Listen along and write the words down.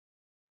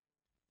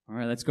All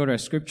right, let's go to our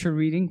scripture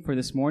reading for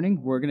this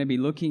morning. We're going to be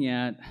looking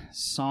at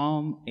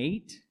Psalm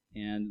 8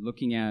 and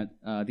looking at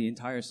the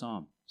entire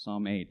Psalm,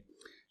 Psalm 8.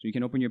 So you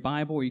can open your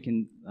Bible or you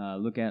can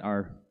look at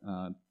our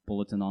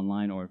bulletin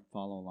online or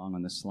follow along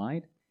on the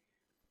slide.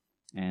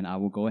 And I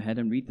will go ahead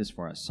and read this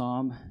for us.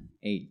 Psalm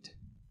 8.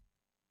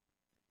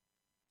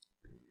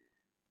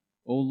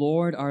 O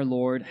Lord, our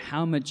Lord,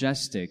 how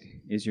majestic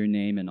is your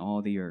name in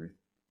all the earth.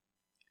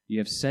 You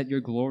have set your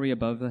glory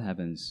above the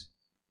heavens.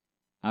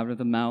 Out of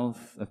the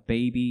mouth of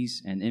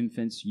babies and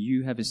infants,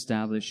 you have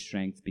established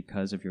strength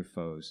because of your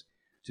foes,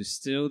 to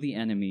still the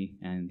enemy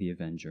and the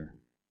avenger.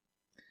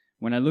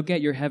 When I look at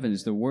your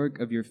heavens, the work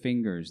of your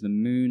fingers, the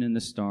moon and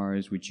the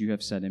stars which you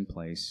have set in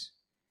place,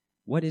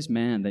 what is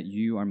man that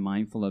you are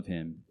mindful of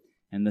him,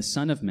 and the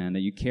son of man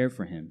that you care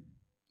for him?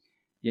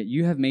 Yet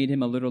you have made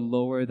him a little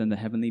lower than the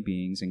heavenly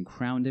beings and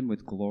crowned him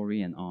with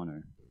glory and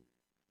honor.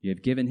 You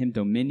have given him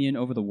dominion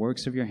over the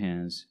works of your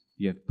hands.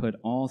 You have put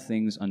all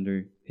things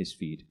under his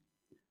feet.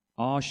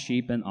 All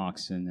sheep and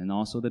oxen, and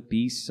also the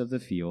beasts of the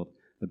field,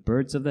 the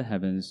birds of the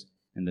heavens,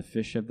 and the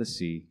fish of the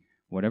sea,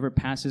 whatever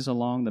passes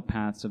along the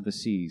paths of the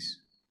seas.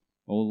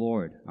 O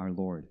Lord, our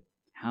Lord,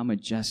 how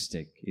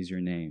majestic is your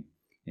name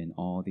in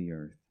all the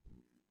earth.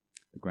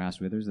 The grass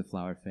withers, the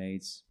flower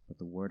fades, but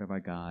the word of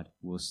our God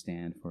will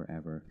stand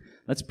forever.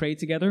 Let's pray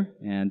together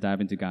and dive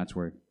into God's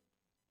word.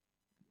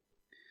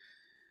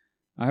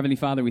 Our Heavenly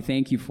Father, we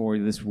thank you for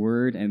this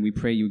word, and we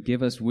pray you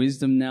give us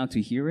wisdom now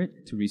to hear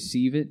it, to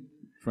receive it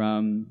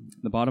from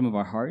the bottom of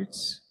our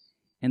hearts,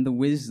 and the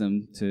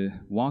wisdom to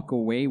walk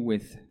away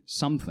with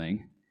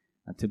something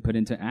to put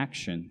into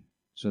action,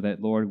 so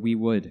that, Lord, we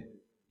would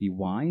be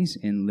wise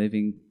in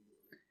living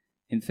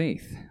in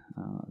faith,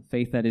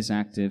 faith that is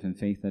active and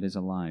faith that is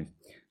alive.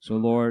 So,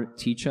 Lord,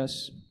 teach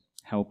us,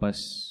 help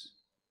us,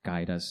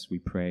 guide us, we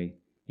pray,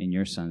 in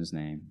your Son's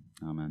name.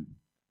 Amen.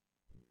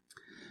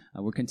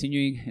 We're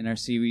continuing in our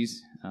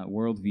series,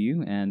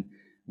 Worldview, and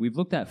we've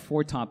looked at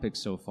 4 topics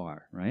so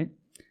far, right?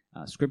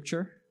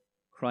 Scripture,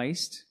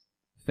 Christ,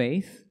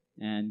 faith,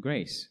 and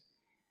grace.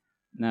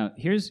 Now,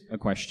 here's a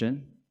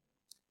question.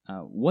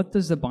 What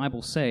does the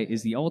Bible say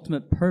is the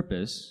ultimate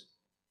purpose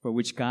for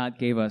which God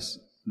gave us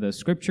the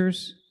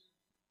Scriptures,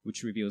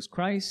 which reveals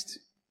Christ,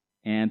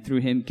 and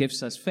through him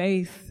gives us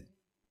faith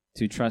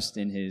to trust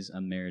in his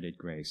unmerited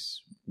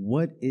grace?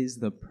 What is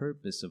the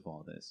purpose of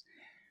all this?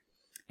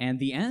 And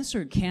the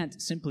answer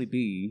can't simply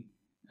be,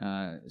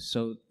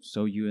 so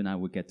you and I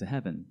would get to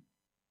heaven.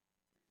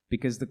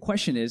 Because the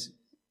question is,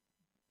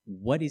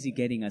 what is he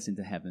getting us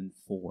into heaven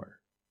for?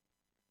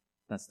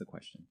 That's the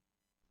question.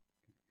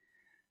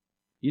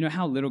 You know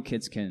how little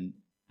kids can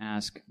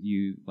ask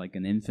you like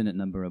an infinite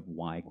number of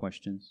why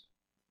questions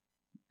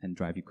and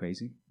drive you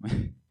crazy?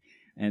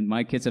 And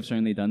my kids have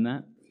certainly done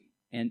that.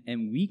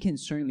 And we can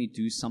certainly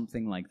do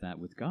something like that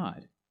with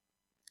God.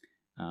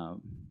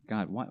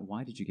 God,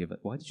 why did you give it?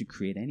 Why did you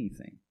create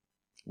anything?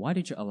 Why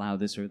did you allow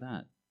this or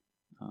that?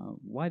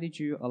 Why did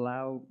you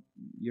allow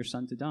your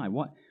son to die?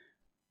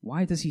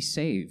 Why does he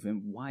save?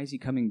 And why is he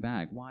coming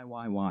back?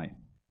 Why?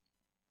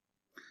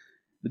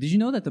 But did you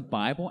know that the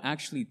Bible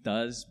actually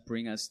does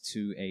bring us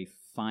to a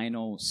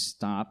final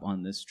stop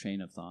on this train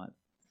of thought?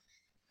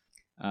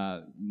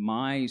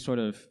 My sort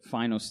of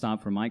final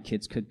stop for my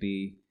kids could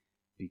be,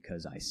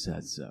 because I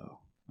said so.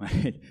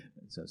 Right?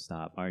 So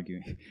stop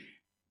arguing.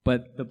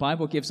 But the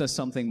Bible gives us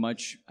something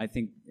much, I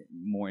think,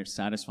 more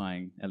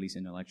satisfying, at least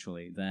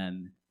intellectually,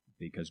 than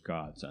because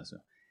God says so.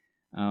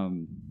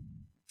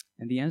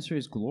 And the answer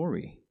is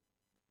glory.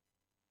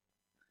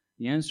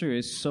 The answer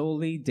is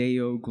soli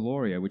Deo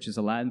Gloria, which is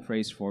a Latin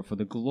phrase for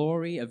the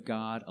glory of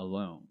God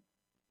alone.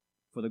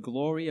 For the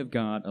glory of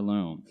God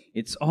alone.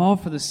 It's all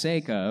for the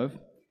sake of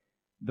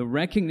the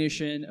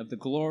recognition of the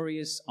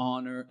glorious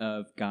honor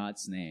of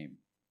God's name.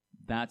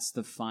 That's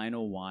the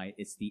final why.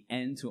 It's the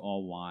end to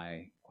all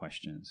why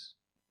questions.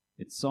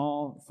 It's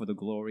all for the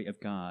glory of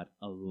God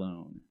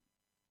alone.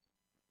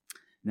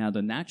 Now,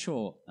 the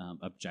natural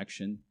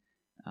objection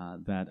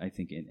that I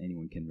think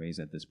anyone can raise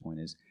at this point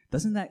is,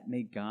 doesn't that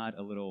make God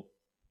a little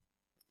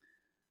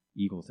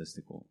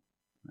egotistical,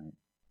 right?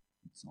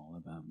 It's all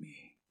about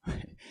me.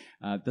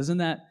 Doesn't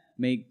that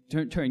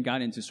turn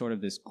God into sort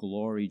of this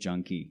glory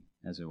junkie,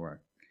 as it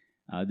were?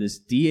 This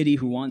deity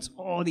who wants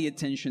all the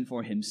attention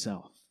for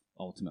himself,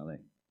 ultimately.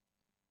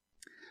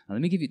 Now,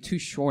 let me give you 2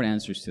 short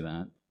answers to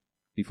that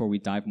before we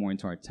dive more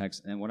into our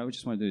text. And what I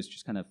just want to do is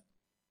just kind of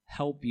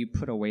help you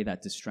put away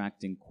that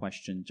distracting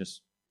question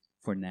just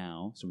for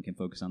now, so we can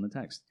focus on the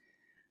text.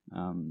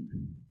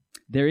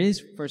 There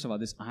is, first of all,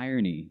 this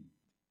irony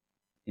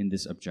in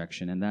this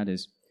objection, and that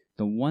is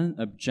the one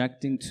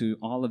objecting to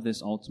all of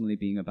this ultimately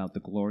being about the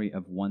glory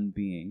of one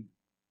being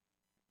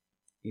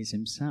is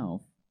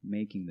himself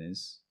making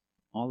this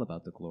all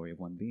about the glory of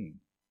one being,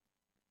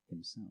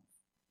 himself.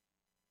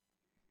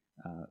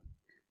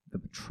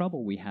 The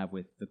trouble we have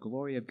with the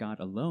glory of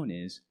God alone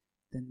is,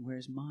 then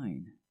where's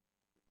mine?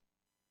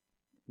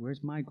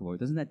 Where's my glory?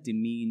 Doesn't that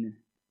demean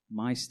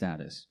my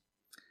status?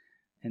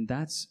 And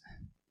that's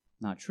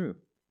not true.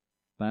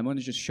 But I want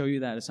to just show you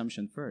that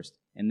assumption first.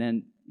 And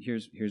then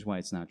here's why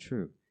it's not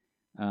true.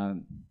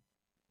 And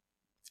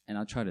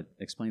I'll try to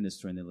explain this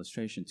through an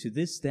illustration. To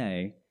this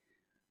day,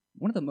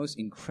 one of the most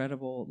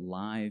incredible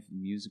live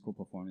musical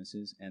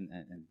performances, and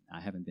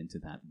I haven't been to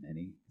that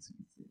many.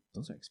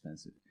 Those are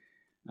expensive.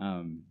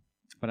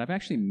 But I've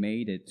actually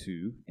made it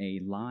to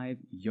a live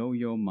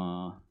Yo-Yo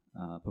Ma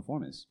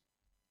performance.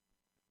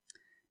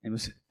 It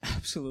was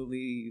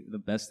absolutely the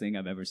best thing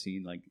I've ever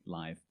seen, like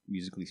live,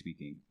 musically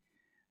speaking.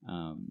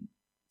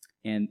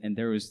 And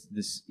there was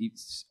this,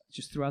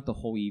 just throughout the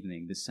whole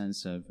evening, this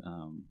sense of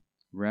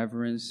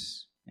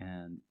reverence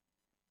and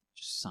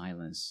just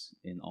silence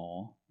in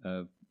awe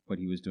of what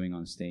he was doing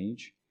on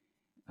stage.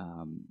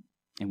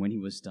 And when he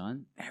was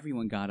done,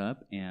 everyone got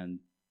up and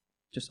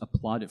just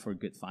applauded for a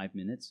good 5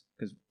 minutes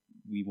because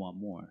we want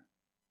more,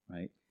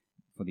 right,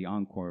 for the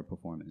encore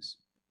performance.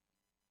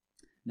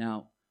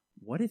 Now,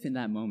 what if in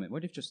that moment,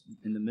 what if just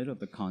in the middle of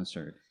the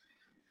concert,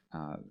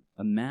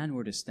 a man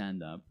were to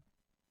stand up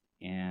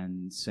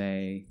and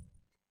say,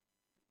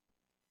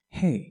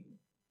 hey,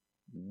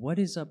 what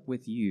is up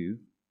with you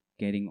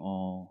getting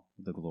all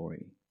the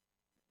glory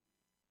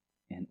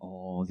and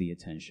all the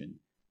attention?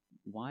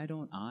 Why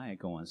don't I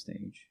go on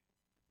stage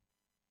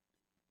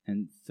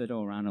and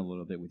fiddle around a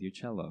little bit with your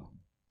cello?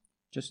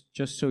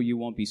 Just so you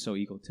won't be so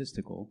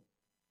egotistical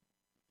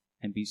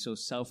and be so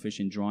selfish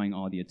in drawing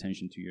all the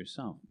attention to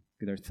yourself.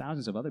 Because there are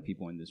thousands of other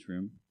people in this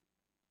room.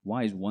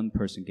 Why is one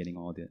person getting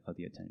all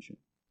the attention?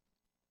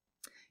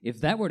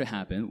 If that were to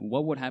happen,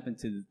 what would happen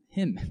to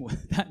him,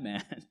 that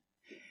man?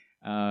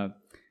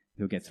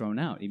 He'll get thrown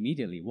out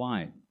immediately.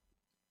 Why?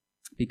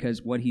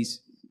 Because what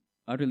he's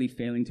utterly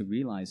failing to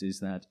realize is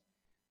that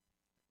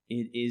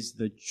it is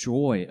the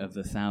joy of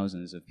the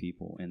thousands of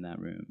people in that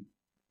room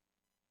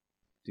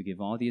to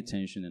give all the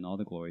attention and all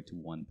the glory to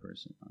one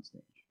person on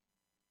stage.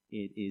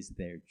 It is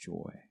their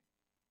joy.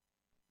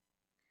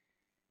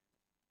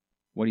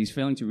 What he's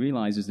failing to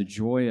realize is the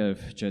joy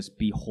of just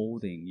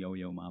beholding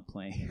Yo-Yo Ma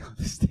playing on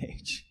the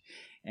stage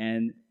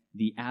and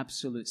the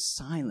absolute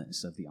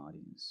silence of the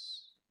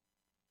audience.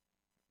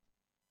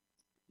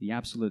 The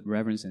absolute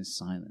reverence and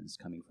silence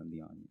coming from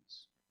the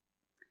audience.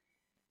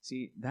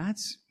 See, and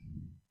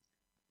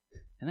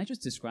I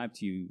just described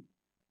to you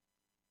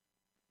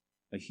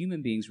a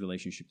human being's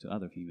relationship to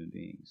other human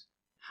beings.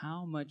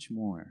 How much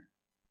more,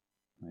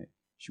 right,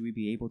 should we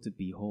be able to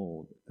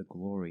behold the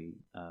glory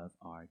of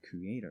our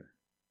Creator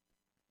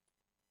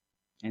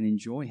and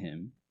enjoy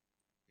Him,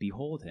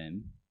 behold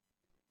Him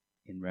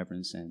in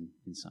reverence and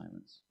in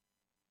silence?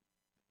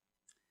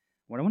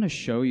 What I want to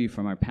show you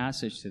from our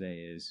passage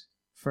today is,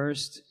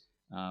 first,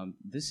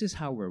 this is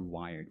how we're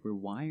wired. We're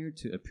wired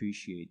to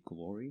appreciate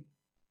glory.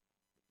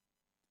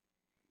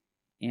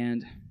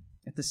 And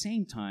at the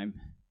same time,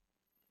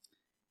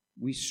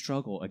 we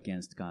struggle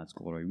against God's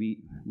glory.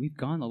 We've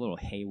gone a little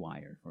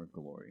haywire for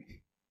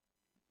glory.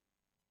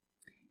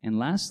 And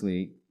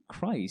lastly,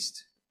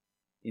 Christ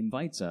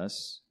invites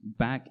us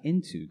back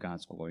into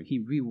God's glory. He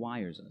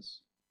rewires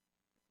us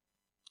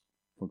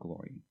for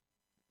glory.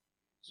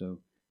 So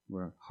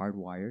we're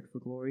hardwired for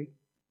glory.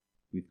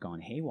 We've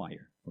gone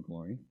haywire for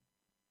glory.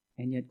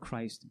 And yet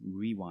Christ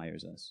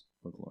rewires us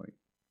for glory.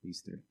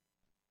 These three.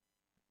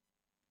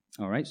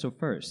 All right, so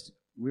first,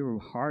 we were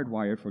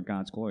hardwired for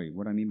God's glory.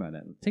 What do I mean by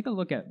that? Take a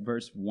look at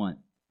verse 1.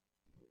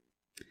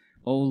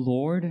 O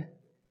Lord,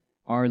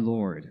 our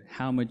Lord,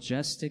 how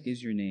majestic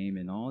is your name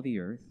in all the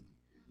earth.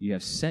 You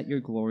have set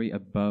your glory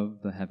above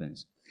the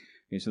heavens.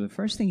 Okay, so the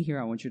first thing here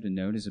I want you to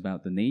notice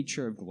about the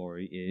nature of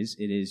glory is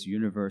it is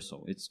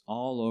universal. It's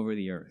all over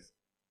the earth.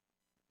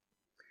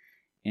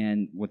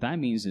 And what that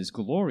means is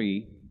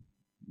glory,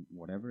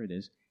 whatever it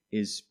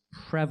is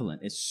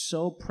prevalent. It's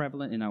so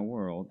prevalent in our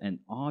world and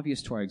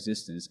obvious to our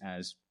existence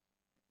as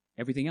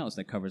everything else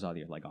that covers all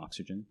the earth, like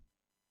oxygen,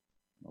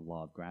 the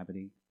law of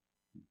gravity.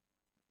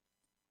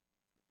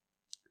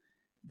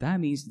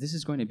 That means this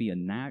is going to be a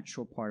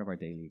natural part of our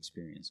daily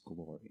experience,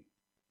 glory.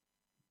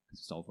 Because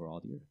it's over all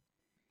the earth.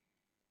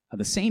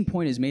 The same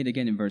point is made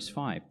again in verse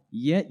 5.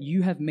 Yet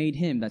you have made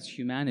him, that's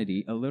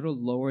humanity, a little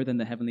lower than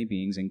the heavenly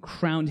beings and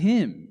crowned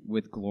him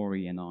with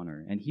glory and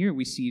honor. And here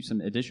we see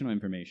some additional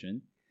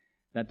information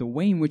that the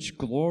way in which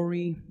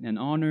glory and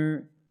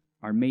honor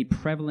are made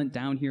prevalent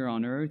down here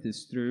on earth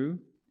is through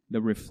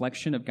the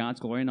reflection of God's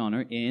glory and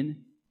honor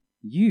in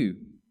you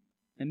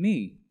and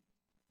me.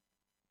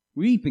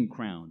 We've been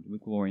crowned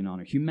with glory and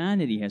honor.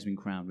 Humanity has been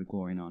crowned with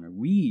glory and honor.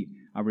 We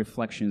are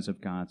reflections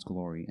of God's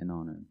glory and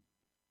honor.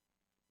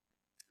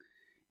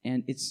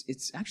 And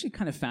it's actually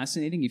kind of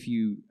fascinating if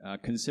you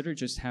consider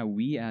just how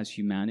we as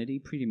humanity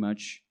pretty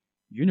much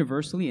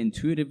universally,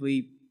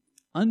 intuitively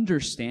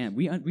understand,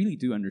 we really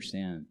do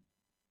understand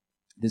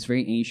this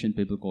very ancient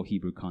biblical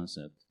Hebrew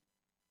concept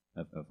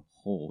of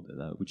hold,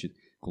 which is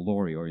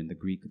glory, or in the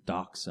Greek,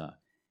 doxa,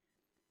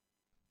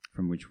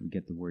 from which we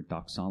get the word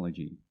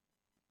doxology.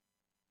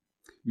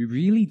 We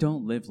really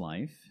don't live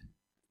life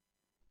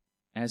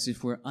as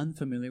if we're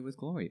unfamiliar with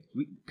glory.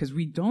 Because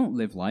we don't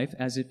live life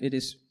as if it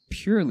is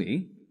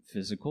purely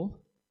physical,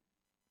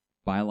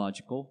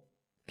 biological,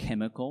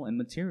 chemical, and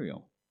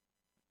material.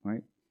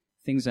 Right?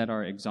 things that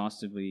are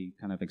exhaustively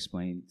kind of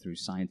explained through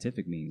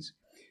scientific means.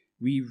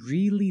 We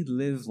really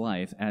live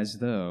life as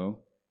though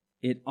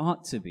it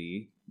ought to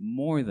be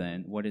more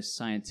than what is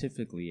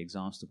scientifically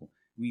exhaustible.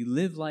 We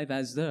live life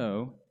as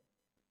though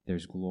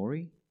there's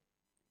glory,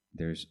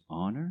 there's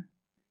honor,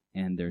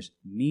 and there's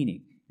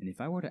meaning. And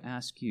if I were to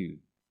ask you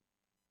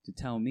to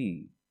tell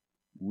me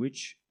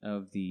which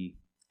of the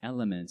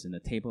elements in the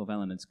table of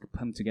elements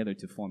come together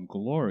to form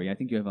glory, I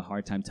think you have a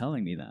hard time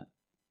telling me that.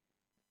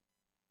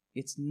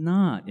 It's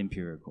not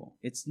empirical.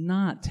 It's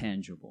not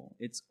tangible.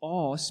 It's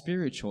all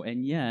spiritual,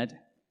 and yet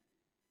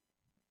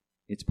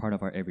it's part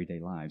of our everyday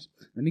lives.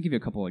 Let me give you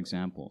a couple of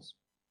examples.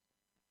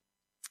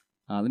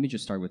 Let me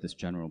just start with this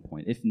general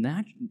point.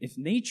 If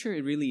nature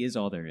really is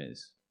all there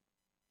is,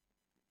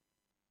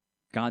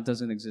 God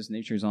doesn't exist,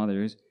 nature is all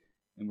there is,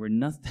 and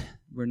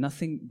we're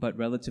nothing but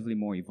relatively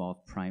more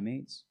evolved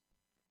primates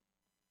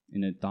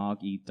in a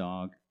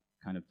dog-eat-dog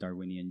kind of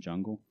Darwinian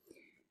jungle,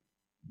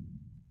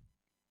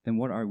 then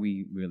what are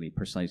we really,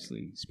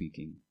 precisely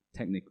speaking,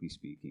 technically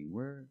speaking?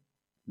 We're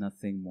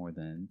nothing more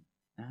than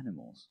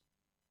animals.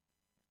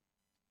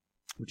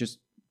 We're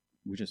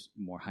just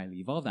more highly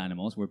evolved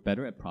animals. We're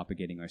better at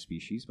propagating our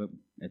species, but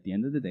at the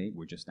end of the day,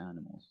 we're just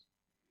animals.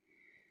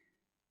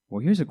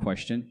 Well, here's a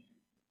question.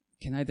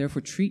 Can I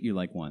therefore treat you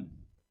like one?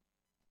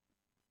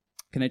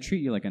 Can I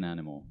treat you like an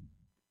animal?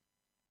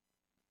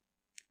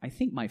 I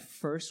think my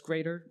first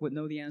grader would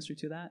know the answer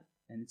to that,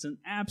 and it's an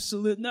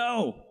absolute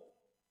no.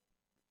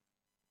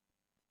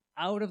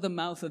 Out of the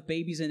mouth of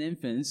babies and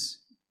infants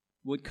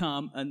would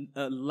come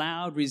a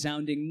loud,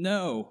 resounding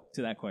no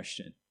to that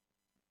question.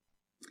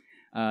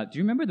 Do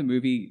you remember the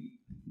movie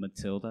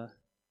Matilda?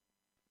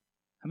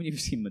 How many of you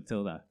have seen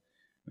Matilda?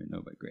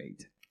 No, but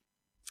great.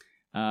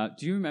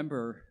 Do you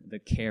remember the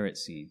carrot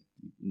scene?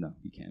 No,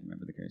 you can't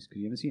remember the carrot scene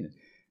because you haven't seen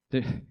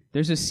it.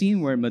 There's a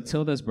scene where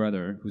Matilda's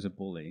brother, who's a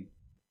bully,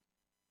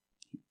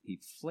 he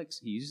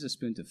uses a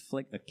spoon to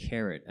flick a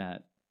carrot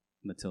at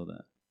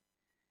Matilda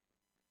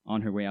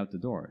on her way out the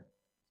door.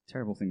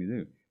 Terrible thing to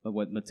do. But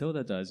what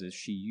Matilda does is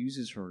she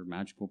uses her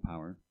magical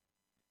power,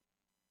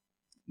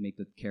 make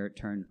the carrot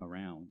turn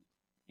around,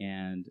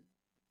 and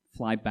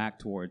fly back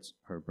towards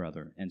her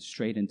brother and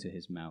straight into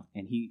his mouth.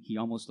 And he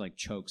almost like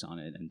chokes on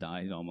it and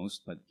dies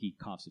almost, but he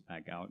coughs it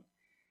back out.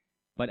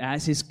 But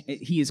as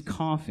he is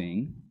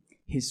coughing,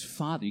 his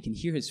father, you can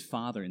hear his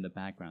father in the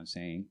background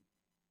saying,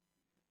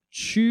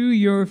 "Chew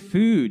your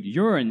food,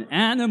 you're an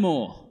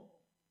animal."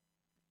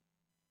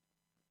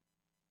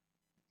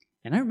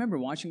 And I remember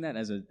watching that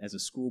as a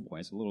schoolboy,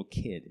 as a little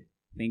kid,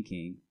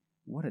 thinking,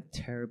 what a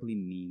terribly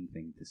mean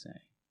thing to say.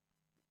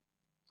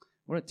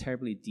 What a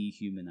terribly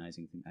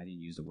dehumanizing thing. I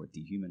didn't use the word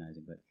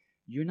dehumanizing, but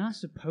you're not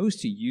supposed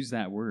to use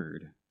that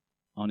word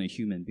on a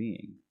human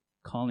being,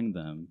 calling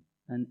them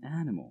an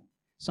animal.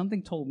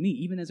 Something told me,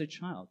 even as a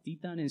child,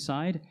 deep down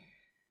inside,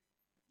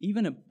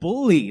 even a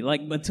bully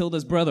like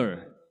Matilda's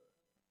brother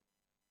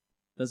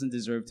doesn't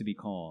deserve to be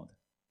called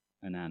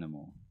an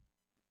animal.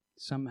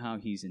 Somehow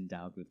he's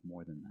endowed with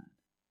more than that,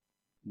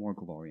 more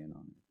glory and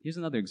honor. Here's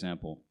another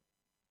example.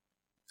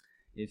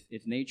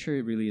 If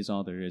nature really is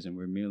all there is and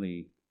we're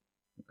merely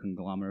a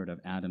conglomerate of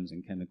atoms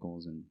and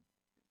chemicals and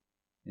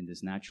in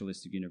this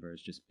naturalistic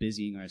universe just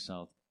busying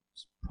ourselves,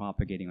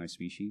 propagating our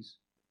species,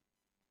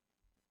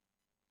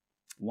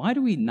 why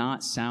do we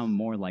not sound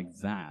more like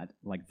that,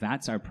 like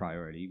that's our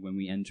priority when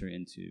we enter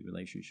into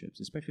relationships,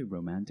 especially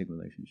romantic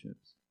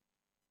relationships?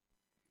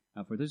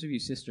 For those of you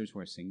sisters who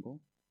are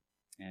single,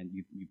 and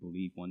you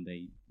believe one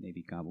day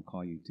maybe God will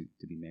call you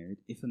to be married,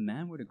 if a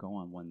man were to go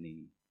on one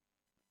knee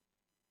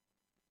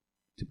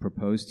to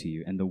propose to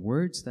you, and the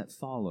words that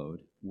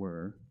followed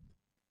were,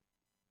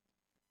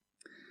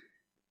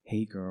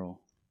 "Hey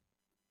girl."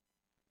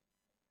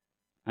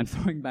 I'm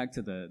throwing back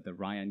to the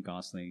Ryan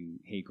Gosling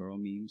 "Hey girl"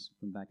 memes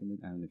from back in the,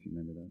 I don't know if you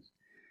remember those.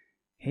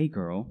 "Hey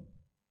girl,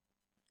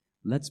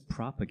 let's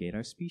propagate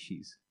our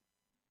species.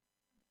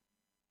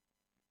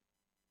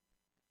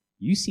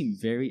 You seem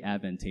very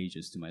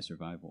advantageous to my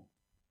survival.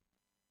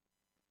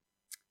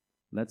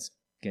 Let's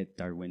get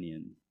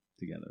Darwinian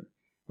together."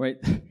 Right?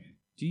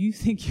 Do you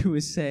think you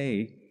would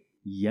say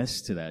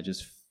yes to that,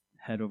 just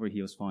head over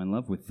heels fall in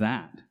love with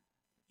that?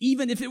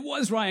 Even if it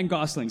was Ryan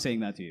Gosling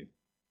saying that to you.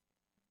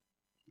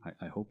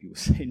 I hope you would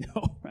say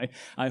no, right?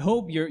 I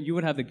hope you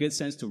would have the good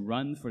sense to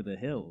run for the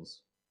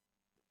hills.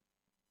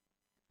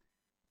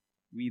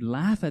 We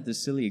laugh at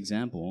this silly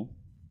example,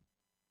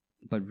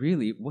 but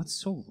really, what's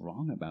so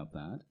wrong about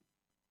that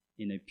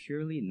in a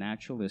purely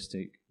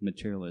naturalistic,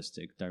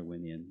 materialistic,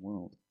 Darwinian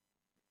world?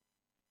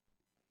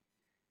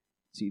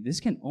 See, this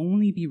can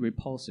only be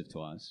repulsive to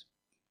us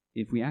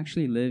if we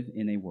actually live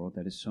in a world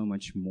that is so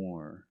much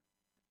more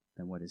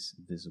than what is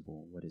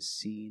visible, what is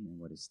seen, and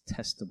what is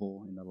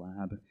testable in the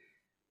lab,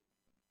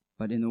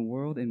 but in a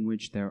world in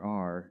which there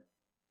are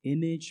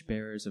image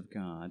bearers of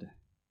God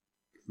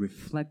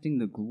reflecting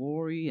the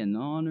glory and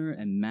honor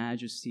and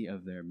majesty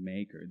of their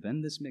Maker.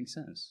 Then this makes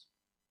sense.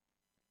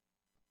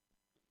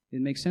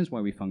 It makes sense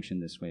why we function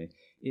this way.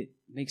 It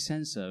makes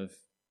sense of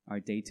our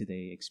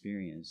day-to-day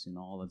experience in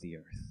all of the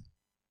earth.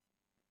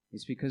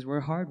 It's because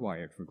we're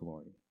hardwired for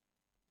glory.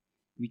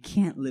 We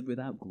can't live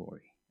without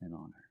glory and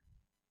honor.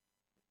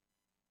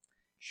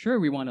 Sure,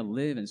 we want to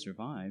live and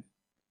survive,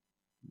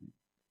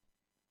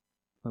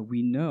 but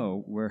we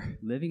know we're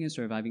living and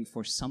surviving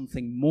for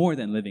something more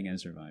than living and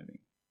surviving.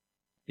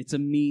 It's a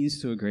means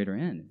to a greater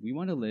end. We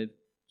want to live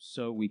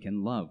so we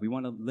can love. We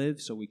want to live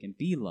so we can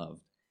be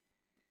loved.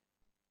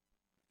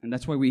 And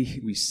that's why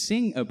we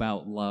sing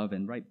about love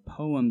and write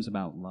poems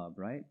about love,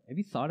 right? Have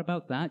you thought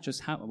about that?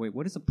 Just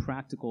what is the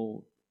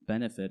practical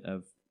benefit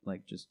of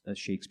like just a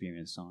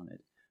Shakespearean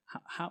sonnet?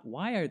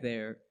 Why are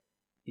there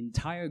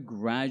entire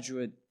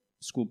graduate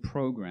school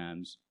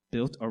programs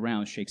built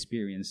around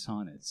Shakespearean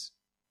sonnets?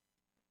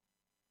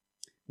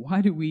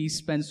 Why do we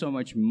spend so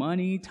much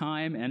money,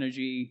 time,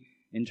 energy,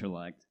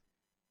 intellect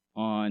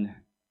on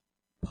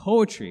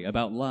poetry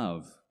about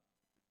love?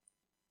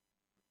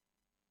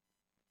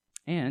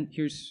 And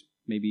here's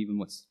maybe even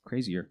what's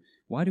crazier.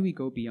 Why do we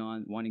go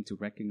beyond wanting to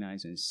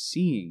recognize and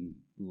seeing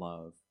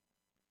love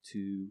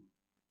to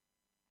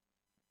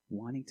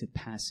wanting to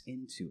pass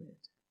into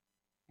it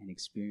and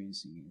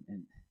experiencing it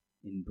and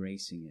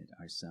embracing it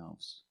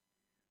ourselves?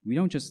 We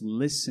don't just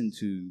listen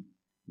to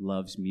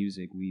love's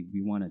music. We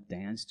want to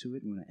dance to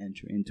it. We want to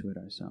enter into it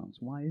ourselves.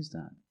 Why is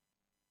that?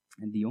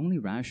 And the only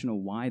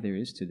rational why there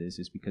is to this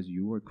is because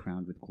you are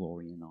crowned with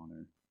glory and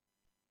honor.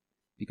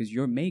 Because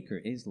your maker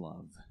is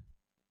love.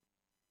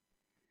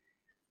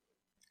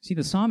 See,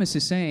 the psalmist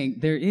is saying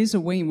there is a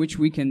way in which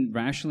we can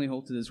rationally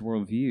hold to this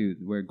worldview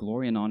where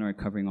glory and honor are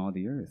covering all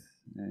the earth.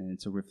 And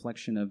it's a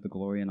reflection of the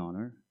glory and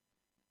honor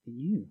in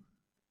you.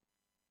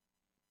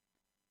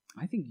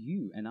 I think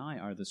you and I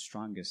are the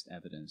strongest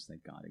evidence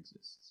that God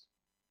exists.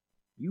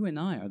 You and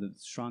I are the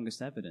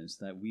strongest evidence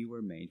that we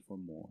were made for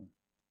more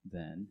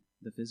than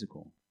the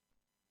physical.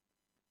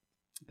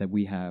 That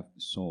we have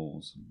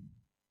souls.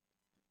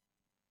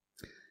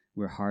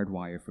 We're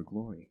hardwired for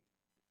glory.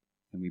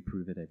 And we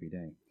prove it every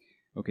day.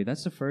 Okay,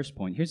 that's the first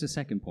point. Here's the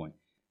second point.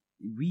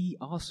 We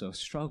also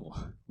struggle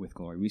with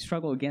glory. We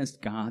struggle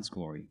against God's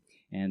glory.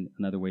 And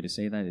another way to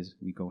say that is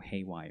we go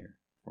haywire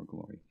for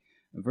glory.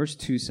 Verse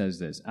 2 says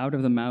this, "Out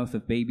of the mouth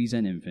of babies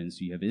and infants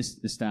you have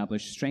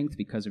established strength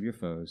because of your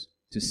foes,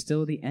 to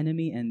still the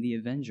enemy and the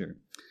avenger."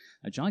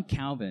 John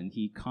Calvin,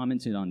 he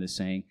commented on this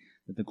saying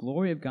that the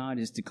glory of God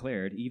is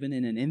declared even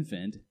in an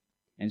infant.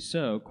 And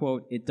so,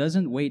 quote, "It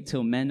doesn't wait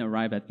till men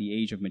arrive at the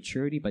age of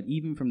maturity, but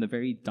even from the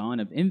very dawn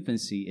of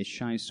infancy, it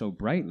shines so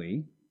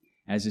brightly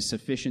as is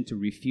sufficient to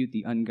refute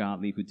the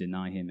ungodly who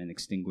deny him and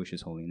extinguish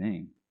his holy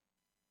name."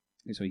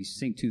 And so he's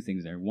saying two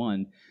things there.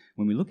 One,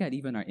 when we look at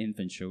even our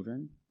infant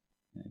children,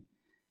 okay,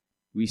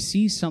 we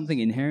see something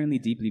inherently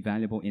deeply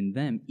valuable in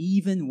them,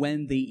 even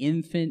when the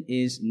infant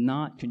is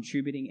not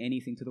contributing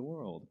anything to the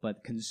world,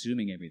 but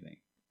consuming everything.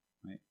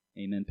 Right?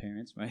 Amen,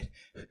 parents, right?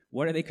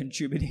 What are they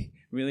contributing,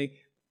 really?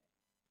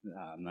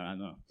 I don't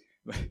know.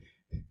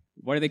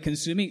 What are they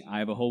consuming? I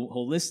have a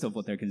whole list of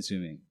what they're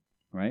consuming,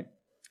 right?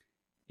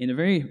 In a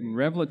very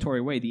revelatory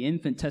way, the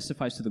infant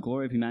testifies to the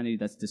glory of humanity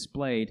that's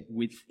displayed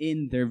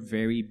within their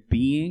very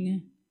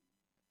being,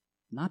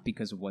 not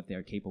because of what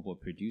they're capable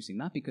of producing,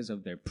 not because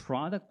of their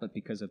product, but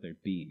because of their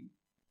being.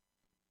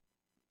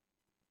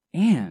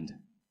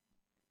 And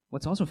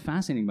what's also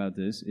fascinating about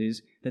this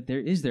is that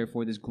there is,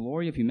 therefore, this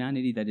glory of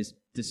humanity that is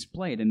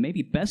displayed, and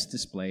maybe best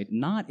displayed,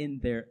 not in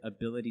their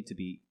ability to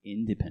be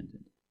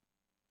independent,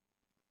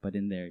 but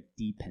in their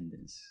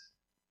dependence.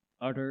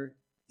 Utter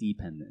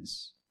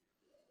dependence.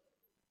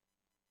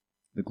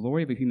 The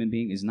glory of a human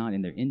being is not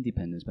in their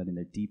independence, but in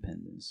their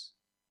dependence,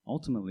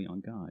 ultimately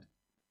on God.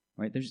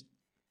 Right?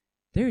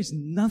 There is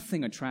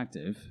nothing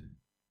attractive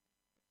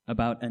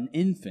about an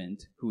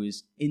infant who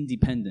is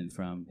independent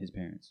from his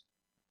parents.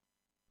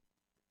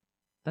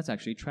 That's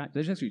actually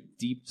there's actually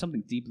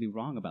something deeply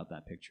wrong about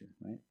that picture,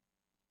 right?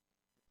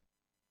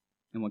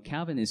 And what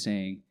Calvin is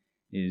saying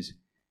is,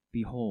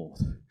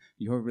 behold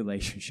your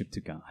relationship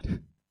to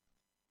God.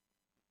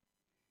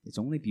 It's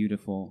only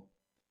beautiful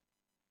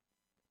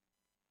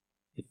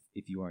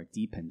if you are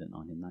dependent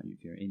on him, not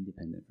if you're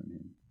independent from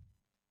him.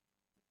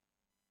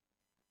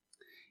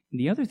 And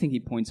the other thing he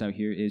points out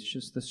here is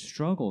just the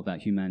struggle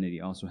that humanity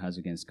also has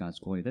against God's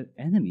glory. They're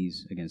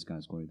enemies against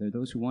God's glory. They're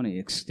those who want to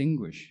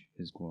extinguish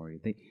his glory.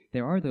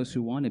 There are those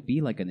who want to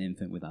be like an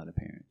infant without a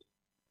parent.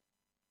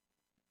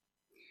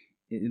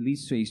 It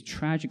leads to a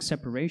tragic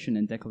separation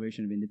and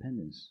declaration of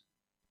independence.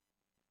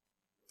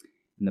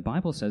 And the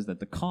Bible says that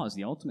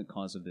the ultimate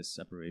cause of this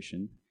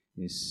separation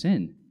is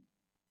sin.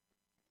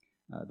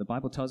 The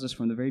Bible tells us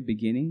from the very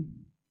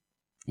beginning,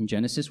 in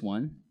Genesis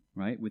 1,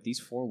 right, with these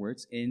 4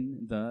 words,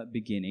 in the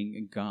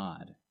beginning,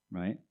 God,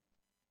 right?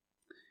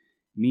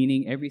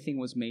 Meaning everything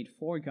was made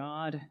for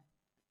God,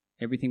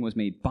 everything was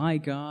made by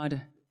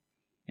God,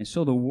 and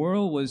so the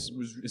world was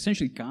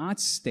essentially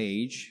God's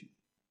stage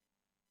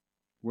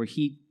where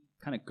he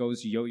kind of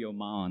goes yo-yo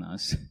ma on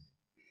us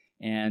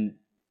and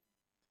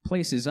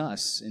places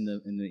us in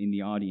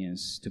the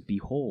audience to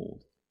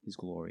behold his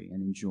glory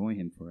and enjoy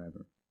him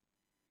forever.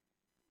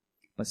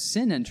 But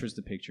sin enters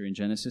the picture in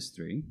Genesis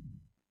 3,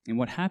 And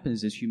what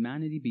happens is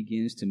humanity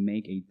begins to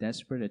make a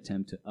desperate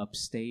attempt to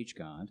upstage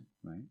God,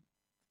 right?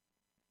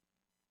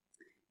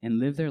 And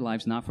live their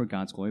lives not for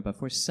God's glory, but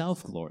for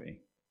self-glory.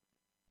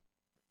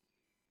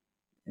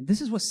 And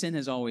this is what sin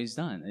has always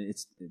done.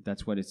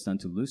 That's what it's done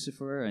to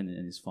Lucifer and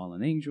his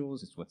fallen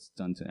angels. It's what's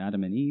done to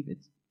Adam and Eve.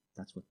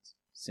 That's what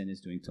sin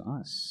is doing to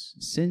us.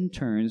 Sin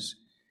turns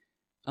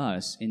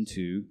us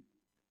into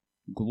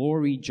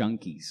glory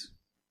junkies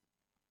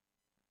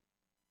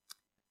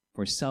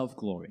for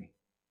self-glory,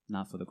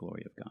 not for the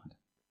glory of God.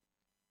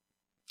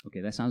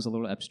 Okay, that sounds a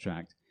little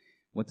abstract.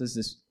 What does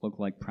this look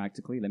like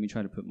practically? Let me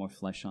try to put more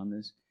flesh on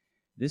this.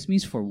 This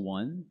means, for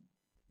one,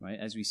 right,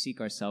 as we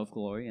seek our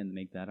self-glory and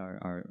make that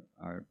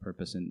our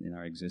purpose in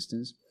our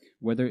existence,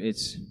 whether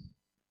it's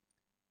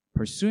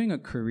pursuing a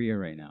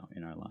career right now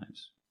in our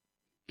lives,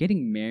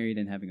 getting married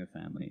and having a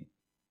family,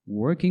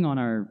 working on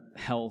our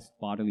health,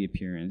 bodily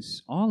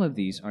appearance, all of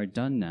these are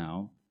done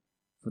now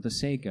for the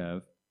sake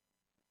of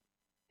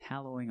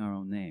hallowing our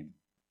own name,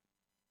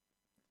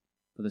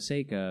 for the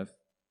sake of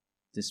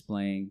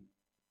displaying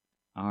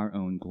our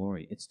own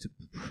glory. It's to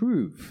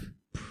prove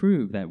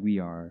that we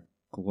are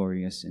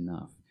glorious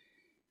enough.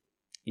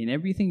 In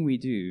everything we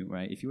do,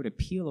 right, if you were to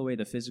peel away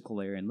the physical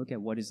layer and look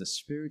at what is the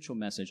spiritual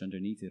message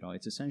underneath it all,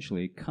 it's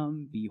essentially,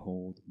 come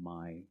behold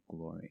my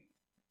glory.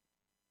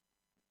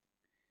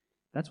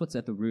 That's what's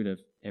at the root of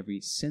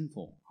every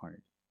sinful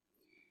heart.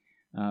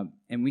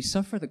 And we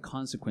suffer the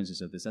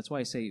consequences of this. That's why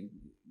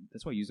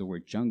I use the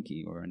word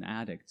junkie or an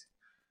addict.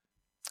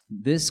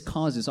 This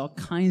causes all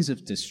kinds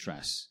of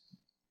distress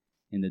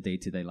in the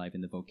day-to-day life,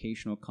 in the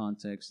vocational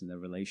context, in the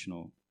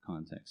relational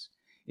context.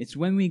 It's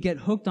when we get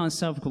hooked on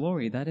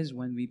self-glory, that is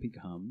when we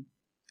become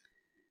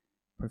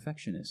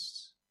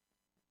perfectionists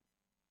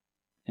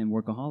and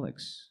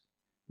workaholics.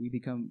 We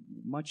become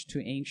much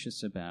too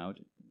anxious about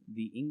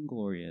the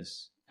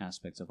inglorious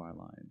aspects of our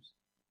lives.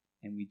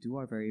 And we do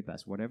our very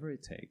best, whatever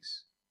it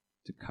takes,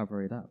 to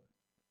cover it up.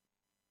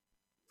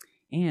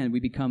 And we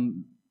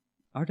become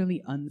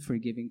utterly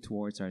unforgiving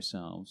towards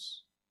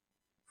ourselves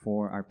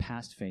for our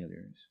past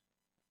failures.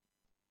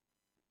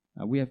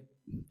 We have,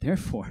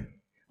 therefore,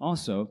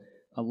 also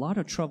a lot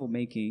of trouble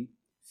making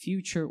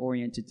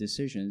future-oriented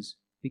decisions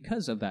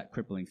because of that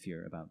crippling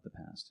fear about the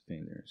past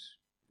failures.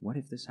 What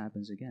if this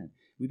happens again?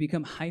 We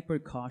become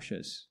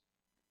hyper-cautious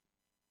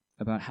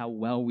about how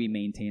well we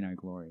maintain our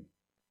glory.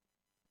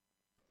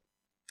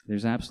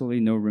 There's absolutely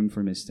no room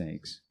for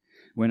mistakes.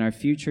 When our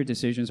future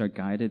decisions are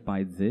guided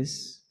by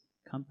this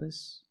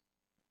compass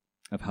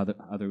of how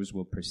others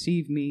will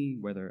perceive me,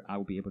 whether I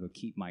will be able to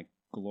keep my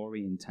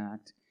glory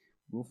intact,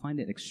 we'll find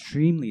it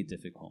extremely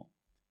difficult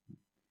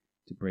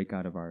to break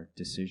out of our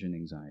decision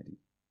anxiety.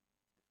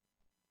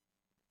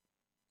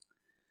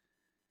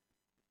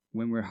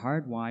 When we're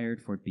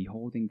hardwired for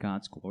beholding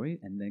God's glory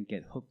and then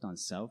get hooked on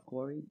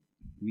self-glory,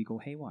 we go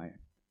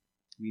haywire.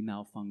 We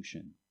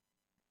malfunction.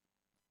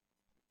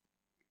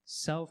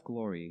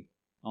 Self-glory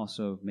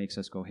also makes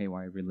us go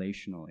haywire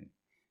relationally.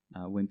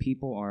 When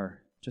people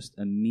are just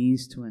a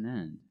means to an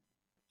end,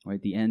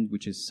 right? The end,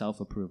 which is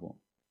self-approval,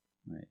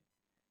 right?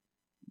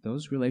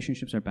 Those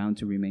relationships are bound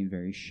to remain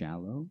very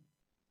shallow.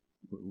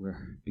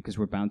 Because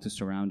we're bound to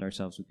surround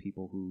ourselves with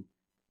people who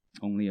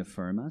only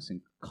affirm us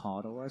and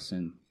coddle us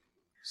and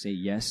say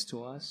yes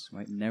to us,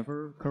 right?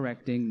 Never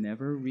correcting,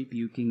 never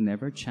rebuking,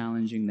 never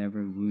challenging,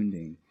 never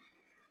wounding.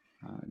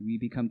 We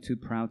become too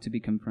proud to be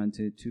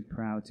confronted, too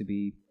proud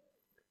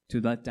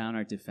to let down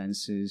our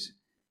defenses,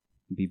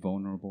 be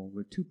vulnerable.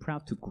 We're too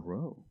proud to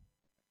grow.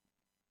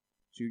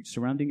 So you're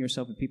surrounding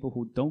yourself with people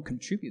who don't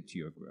contribute to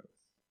your growth,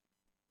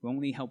 who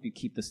only help you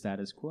keep the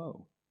status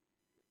quo.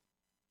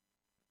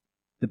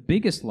 The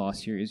biggest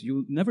loss here is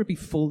you'll never be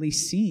fully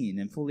seen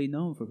and fully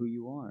known for who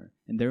you are,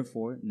 and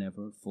therefore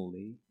never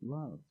fully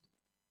loved.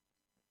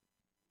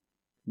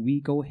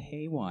 We go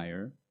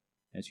haywire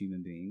as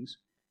human beings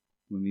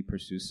when we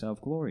pursue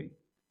self-glory.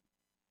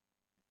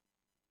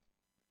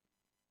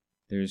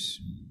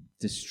 There's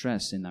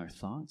distress in our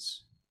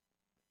thoughts.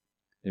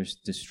 There's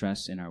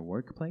distress in our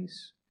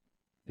workplace.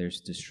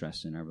 There's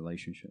distress in our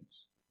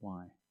relationships.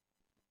 Why?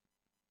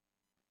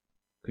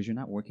 Because you're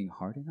not working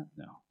hard enough?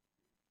 No.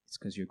 It's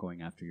because you're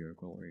going after your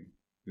glory.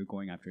 You're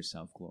going after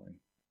self-glory.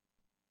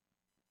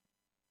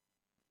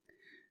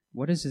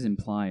 What does this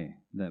imply?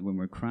 That when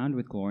we're crowned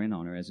with glory and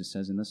honor, as it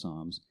says in the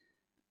Psalms,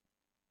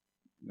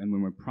 and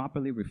when we're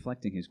properly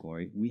reflecting His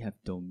glory, we have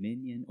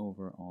dominion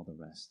over all the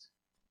rest.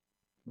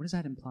 What does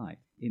that imply?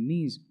 It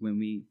means when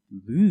we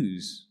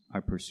lose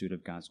our pursuit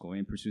of God's glory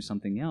and pursue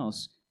something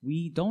else,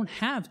 we don't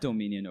have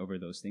dominion over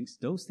those things.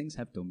 Those things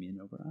have dominion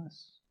over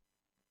us.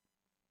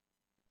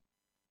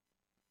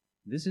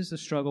 This is the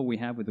struggle we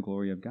have with the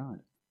glory of God.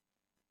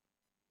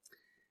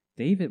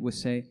 David would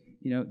say,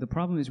 the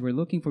problem is we're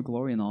looking for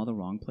glory in all the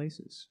wrong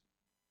places.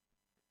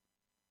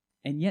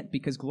 And yet,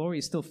 because glory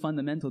is still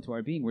fundamental to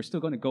our being, we're still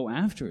going to go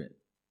after it.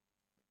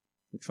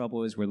 The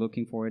trouble is we're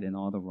looking for it in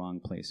all the wrong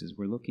places.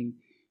 We're looking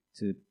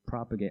to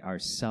propagate our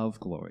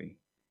self-glory.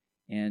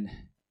 And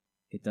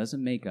it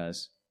doesn't make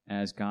us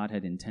as God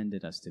had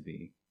intended us to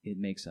be. It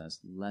makes us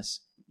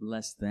less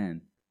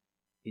than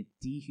it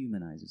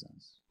dehumanizes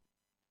us.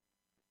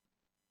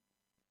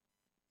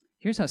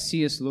 Here's how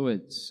C.S.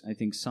 Lewis, I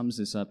think, sums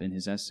this up in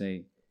his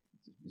essay,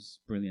 this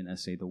brilliant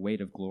essay, The Weight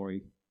of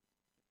Glory.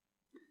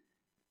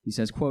 He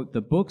says, quote,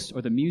 "The books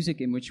or the music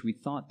in which we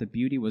thought the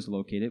beauty was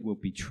located will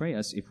betray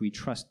us if we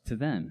trust to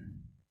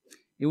them.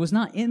 It was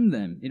not in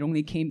them, it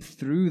only came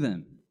through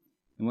them.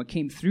 And what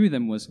came through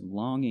them was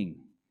longing.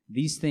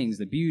 These things,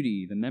 the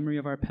beauty, the memory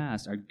of our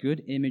past, are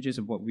good images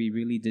of what we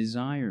really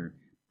desire.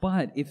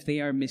 But if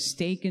they are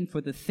mistaken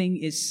for the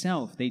thing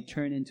itself, they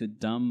turn into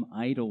dumb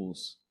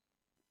idols,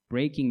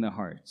 breaking the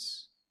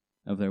hearts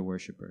of their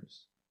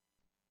worshipers."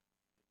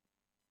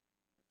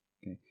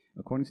 Okay.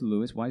 According to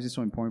Lewis, why is it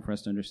so important for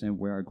us to understand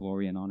where our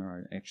glory and honor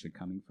are actually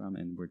coming from,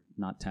 and we're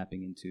not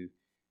tapping into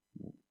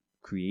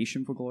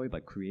creation for glory,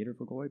 but creator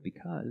for glory?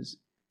 Because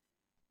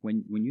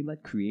when you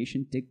let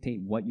creation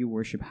dictate what you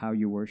worship, how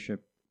you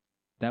worship,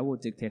 that will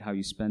dictate how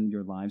you spend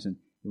your lives, and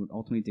it will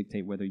ultimately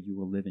dictate whether you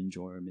will live in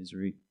joy or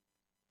misery.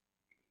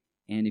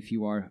 And if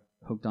you are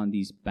hooked on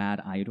these bad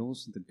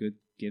idols, the good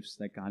gifts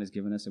that God has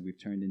given us that we've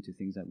turned into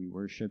things that we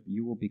worship,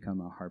 you will become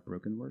a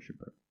heartbroken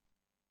worshiper.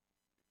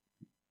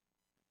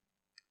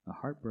 A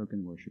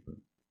heartbroken worshiper.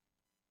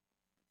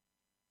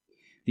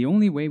 The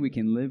only way we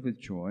can live with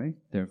joy,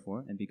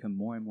 therefore, and become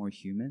more and more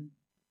human,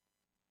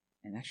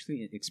 and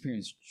actually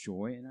experience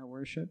joy in our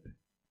worship,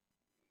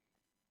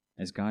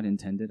 as God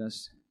intended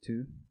us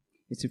to,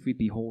 is if we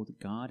behold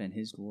God and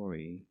His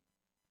glory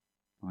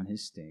on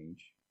His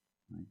stage,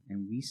 right?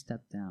 And we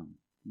step down.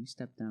 We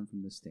step down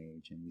from the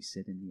stage and we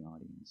sit in the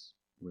audience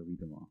where we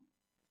belong.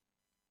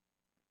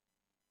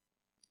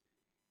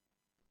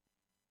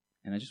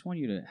 And I just want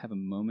you to have a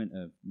moment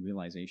of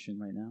realization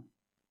right now.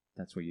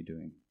 That's what you're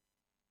doing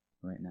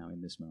right now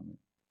in this moment.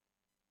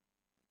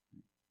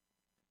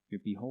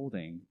 You're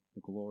beholding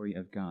the glory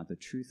of God, the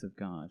truth of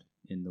God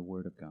in the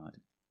Word of God.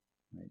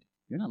 Right?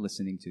 You're not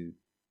listening to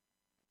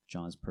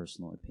John's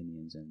personal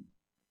opinions, and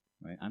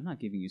right? I'm not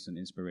giving you some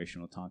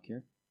inspirational talk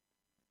here.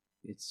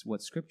 It's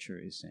what Scripture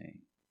is saying,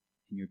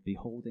 and you're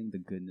beholding the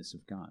goodness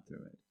of God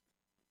through it.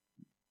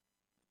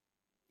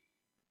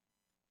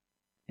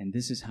 And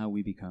this is how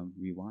we become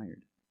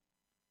rewired.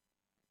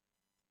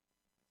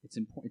 It's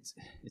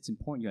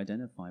important you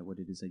identify what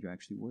it is that you're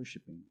actually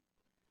worshiping.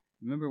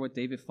 Remember what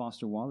David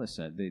Foster Wallace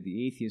said,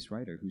 the atheist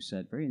writer, who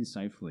said very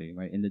insightfully,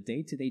 right, in the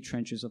day-to-day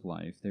trenches of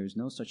life, there is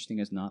no such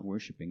thing as not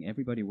worshiping.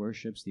 Everybody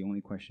worships. The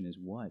only question is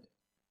what?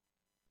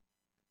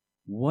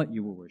 What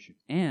you will worship.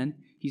 And,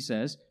 he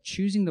says,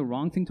 choosing the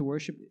wrong thing to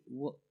worship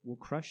will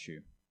crush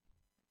you.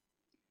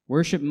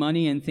 Worship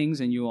money and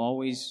things, and you'll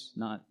always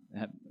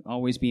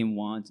be in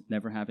want,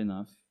 never have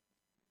enough,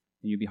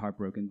 and you'll be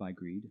heartbroken by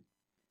greed.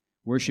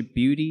 Worship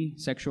beauty,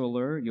 sexual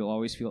allure, you'll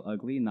always feel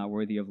ugly, not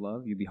worthy of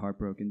love, you'll be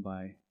heartbroken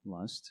by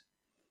lust.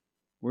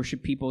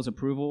 Worship people's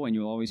approval, and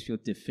you'll always feel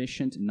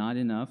deficient, not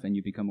enough, and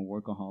you become a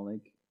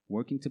workaholic,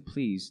 working to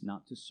please,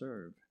 not to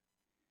serve.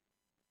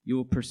 You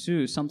will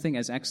pursue something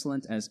as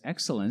excellent as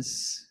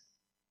excellence,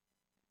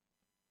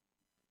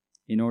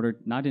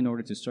 not in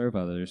order to serve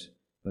others,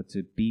 but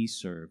to be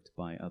served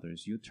by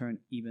others. You turn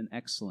even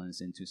excellence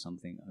into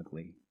something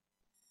ugly.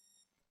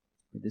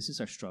 But this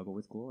is our struggle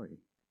with glory.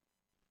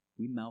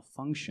 We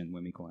malfunction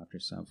when we go after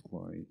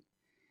self-glory.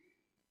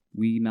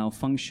 We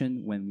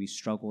malfunction when we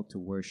struggle to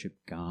worship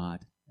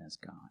God as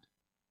God.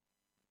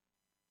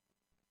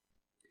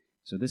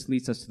 So this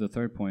leads us to the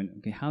third point.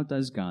 Okay, how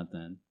does God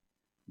then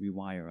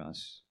rewire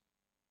us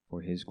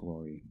for His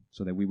glory,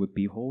 so that we would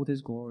behold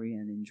His glory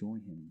and enjoy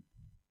Him?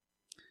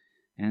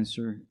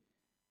 Answer: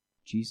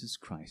 Jesus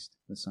Christ,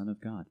 the Son of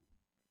God.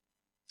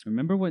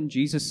 Remember what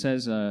Jesus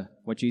says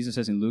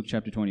in Luke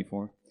chapter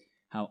 24?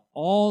 How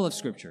all of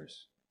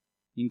Scriptures,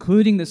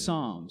 including the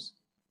Psalms,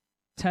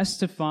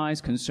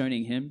 testifies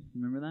concerning Him.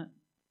 Remember that?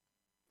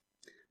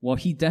 Well,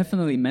 he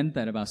definitely meant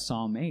that about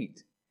Psalm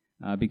 8,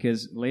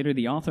 because later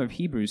the author of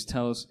Hebrews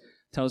tells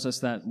us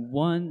that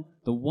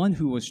the one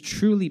who was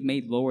truly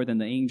made lower than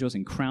the angels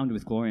and crowned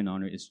with glory and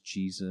honor is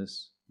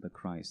Jesus the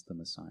Christ, the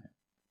Messiah.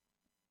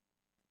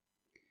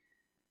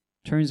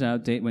 Turns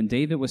out, when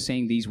David was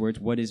saying these words,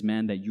 "What is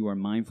man that you are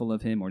mindful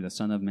of him, or the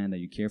son of man that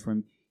you care for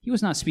him?" he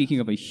was not speaking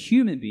of a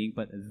human being,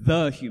 but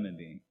the human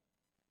being.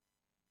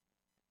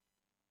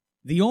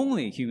 The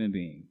only human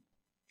being,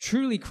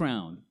 truly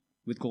crowned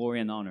with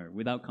glory and honor,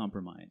 without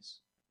compromise,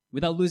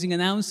 without losing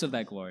an ounce of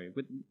that glory,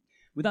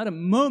 without a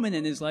moment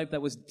in his life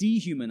that was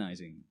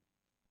dehumanizing.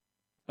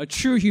 A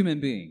true human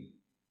being,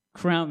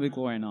 crowned with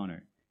glory and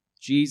honor.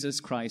 Jesus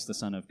Christ, the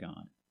Son of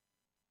God.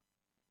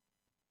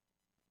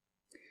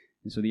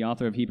 And so the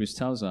author of Hebrews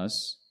tells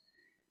us,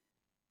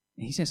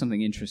 and he says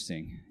something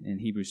interesting in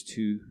Hebrews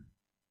 2,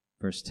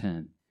 verse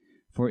 10.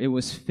 For it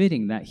was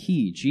fitting that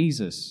He,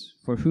 Jesus,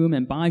 for whom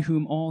and by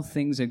whom all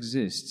things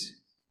exist,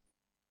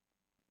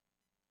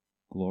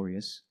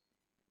 glorious,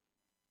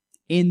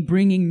 in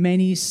bringing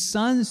many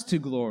sons to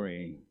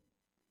glory,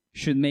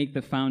 should make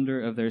the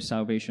founder of their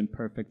salvation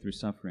perfect through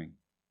suffering.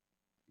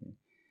 Okay.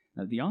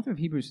 Now, the author of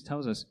Hebrews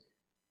tells us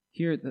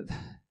here that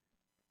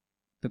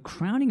the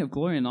crowning of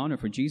glory and honor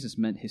for Jesus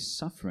meant His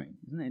suffering.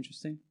 Isn't that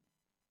interesting?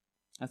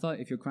 I thought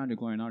if you're crowned with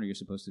glory and honor, you're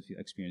supposed to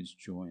experience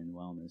joy and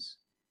wellness.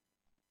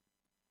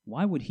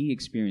 Why would he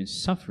experience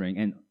suffering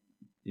and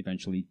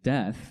eventually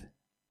death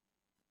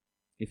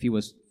if he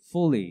was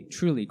fully,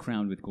 truly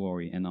crowned with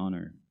glory and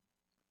honor?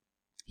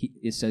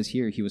 It says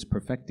here he was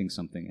perfecting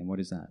something. And what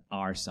is that?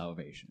 Our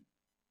salvation.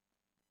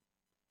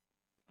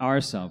 Our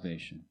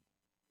salvation.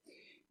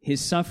 His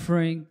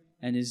suffering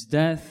and his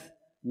death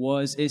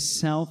was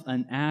itself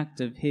an act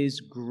of his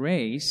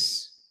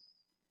grace,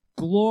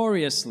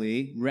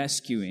 gloriously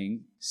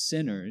rescuing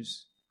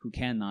sinners who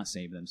cannot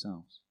save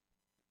themselves.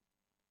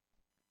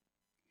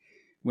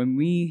 When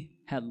we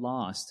had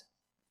lost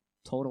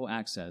total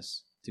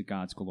access to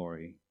God's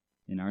glory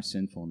in our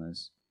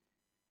sinfulness,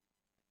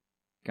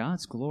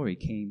 God's glory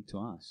came to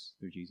us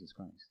through Jesus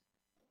Christ.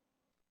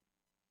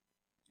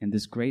 And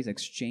this great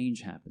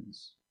exchange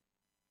happens,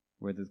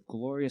 where the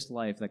glorious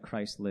life that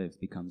Christ lived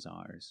becomes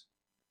ours,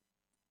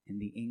 and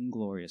the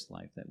inglorious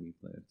life that we've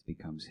lived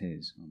becomes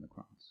his on the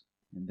cross.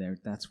 And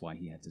that's why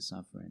he had to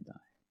suffer and die.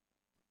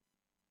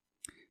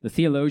 The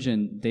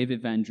theologian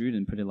David Van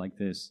Druden put it like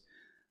this: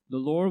 the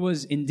Lord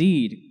was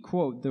indeed,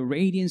 quote, the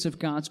radiance of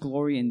God's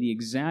glory and the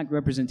exact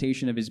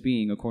representation of his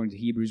being, according to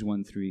Hebrews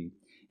 1:3.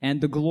 And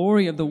the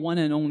glory of the one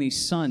and only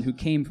Son who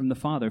came from the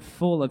Father,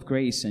 full of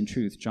grace and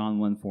truth, John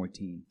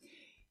 1:14.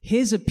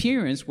 His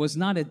appearance was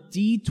not a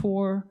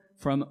detour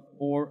from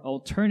or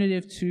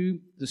alternative to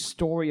the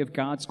story of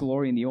God's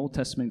glory in the Old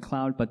Testament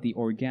cloud, but the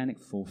organic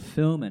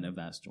fulfillment of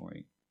that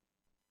story.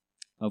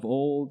 Of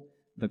old,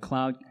 the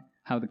cloud,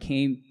 how the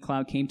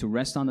cloud came to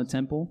rest on the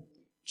temple,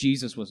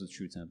 Jesus was the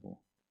true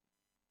temple.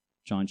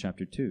 John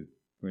chapter 2,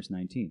 verse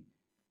 19.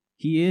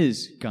 He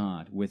is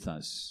God with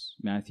us,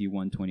 Matthew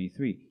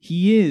 1:23.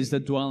 He is the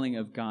dwelling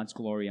of God's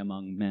glory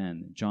among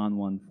men, John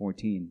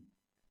 1:14.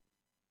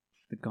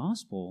 The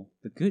gospel,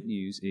 the good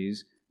news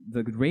is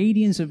the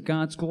radiance of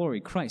God's glory,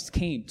 Christ,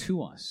 came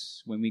to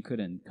us when we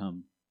couldn't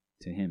come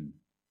to him.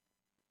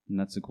 And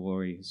that's the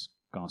glorious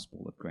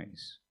gospel of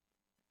grace.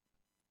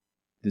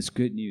 This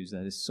good news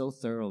that is so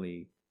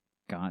thoroughly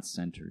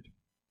God-centered.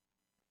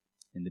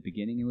 In the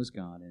beginning it was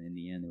God, and in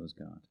the end it was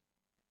God.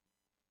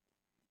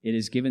 It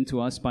is given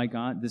to us by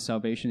God. This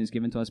salvation is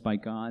given to us by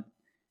God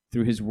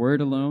through his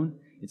word alone.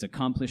 It's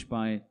accomplished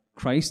by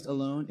Christ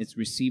alone. It's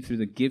received through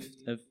the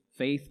gift of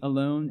faith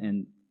alone,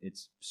 and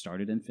it's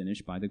started and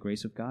finished by the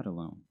grace of God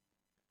alone.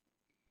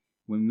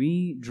 When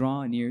we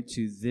draw near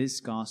to this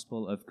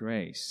gospel of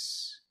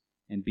grace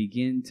and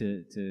begin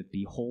to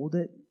behold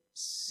it,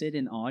 sit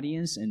in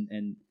audience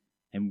and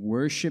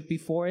worship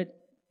before it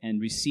and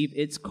receive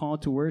its call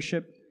to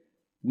worship,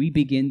 we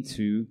begin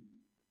to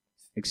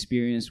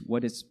experience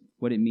what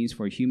it means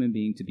for a human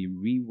being to be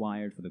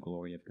rewired for the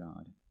glory of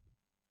God.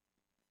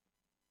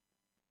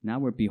 Now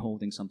we're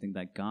beholding something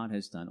that God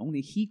has done,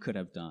 only he could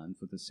have done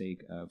for the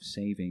sake of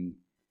saving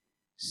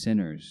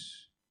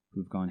sinners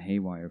who've gone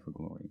haywire for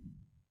glory.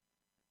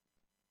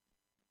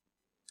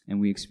 And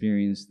we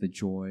experience the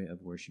joy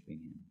of worshiping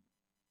him.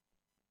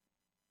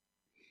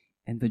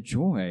 And the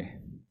joy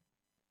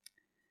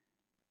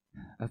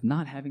of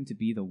not having to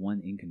be the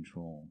one in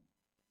control.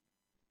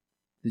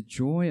 The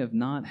joy of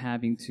not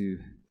having to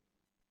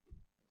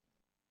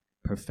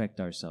perfect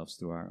ourselves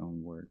through our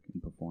own work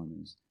and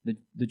performance.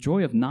 The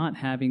joy of not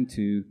having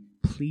to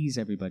please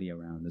everybody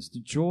around us. The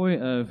joy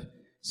of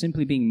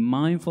simply being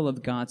mindful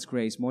of God's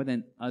grace more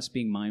than us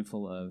being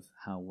mindful of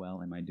how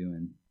well am I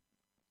doing.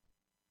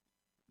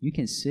 You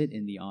can sit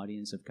in the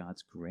audience of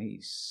God's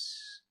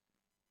grace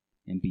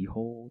and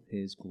behold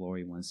his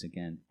glory once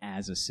again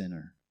as a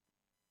sinner,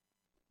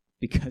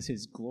 because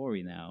his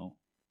glory now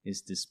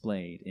is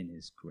displayed in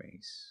his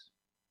grace.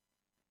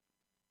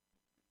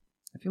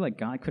 I feel like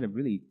God could have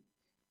really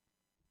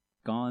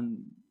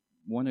gone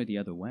one or the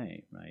other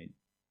way, right?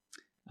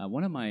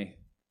 One of my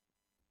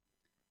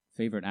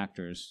favorite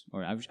actors,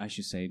 or I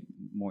should say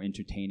more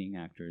entertaining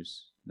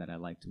actors that I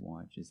like to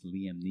watch, is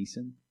Liam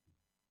Neeson.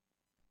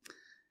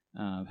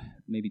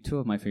 Maybe two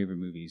of my favorite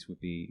movies would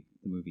be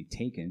the movie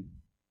Taken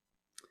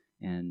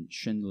and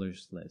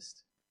Schindler's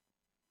List.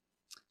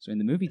 So in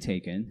the movie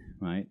Taken,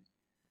 right,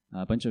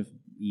 a bunch of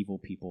evil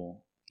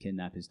people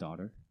kidnap his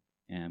daughter,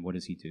 and what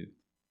does he do?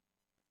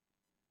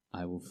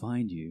 I will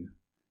find you,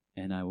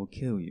 and I will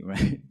kill you,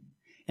 right?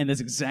 And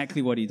that's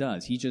exactly what he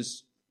does. He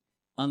just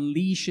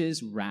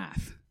unleashes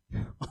wrath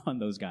on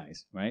those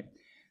guys, right?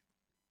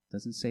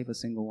 Doesn't save a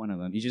single one of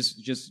them. He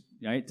just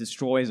right,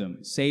 destroys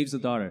them, saves the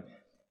daughter.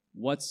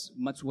 What's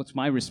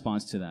my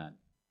response to that?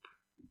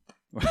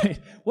 Right?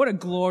 What a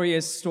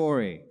glorious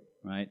story,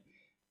 right?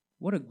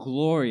 What a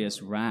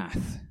glorious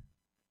wrath.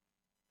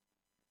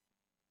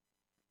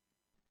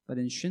 But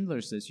in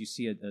Schindler's List, you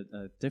see a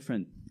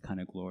different kind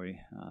of glory.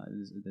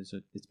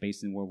 It's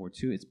based in World War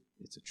II.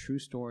 It's a true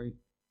story.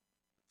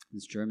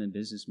 This German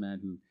businessman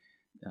who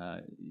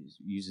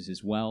uses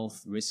his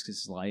wealth, risks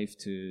his life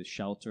to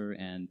shelter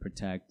and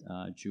protect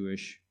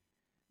Jewish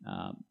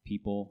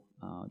people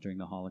during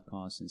the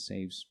Holocaust and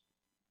saves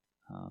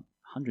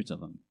hundreds of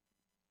them.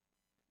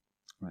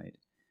 Right?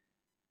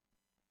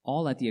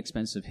 All at the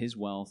expense of his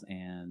wealth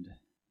and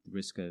the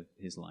risk of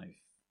his life.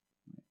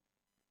 Right?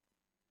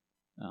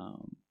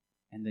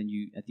 And then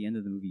at the end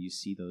of the movie, you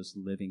see those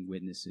living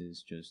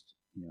witnesses just,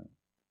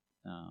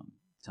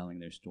 telling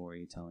their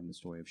story, telling the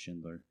story of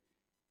Schindler.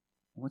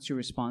 What's your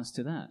response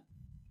to that?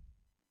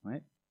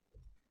 Right?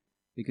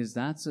 Because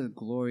that's a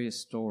glorious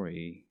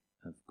story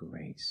of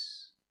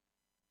grace.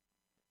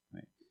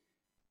 Right?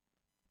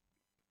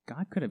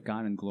 God could have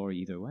gotten glory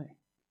either way.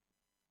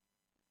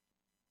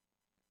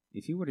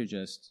 If he were to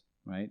just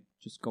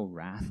go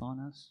wrath on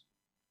us,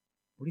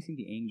 what do you think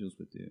the angels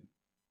would do?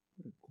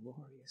 What a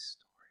glorious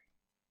story.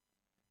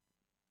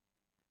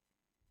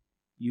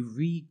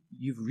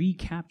 You've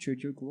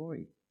recaptured your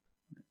glory.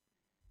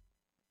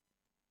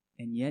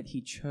 And yet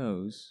he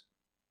chose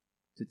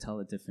to tell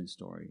a different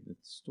story, the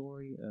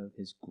story of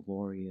his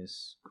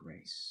glorious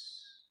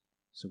grace.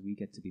 So we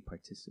get to be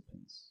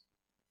participants.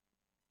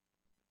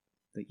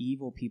 The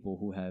evil people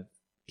who have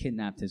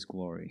kidnapped his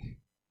glory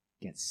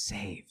get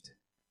saved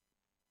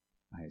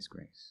by his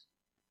grace.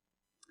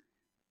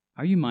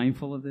 Are you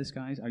mindful of this,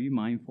 guys? Are you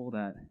mindful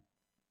that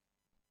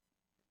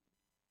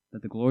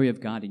the glory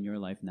of God in your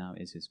life now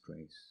is his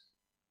grace?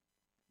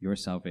 Your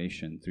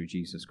salvation through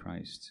Jesus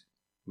Christ,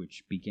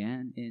 which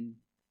began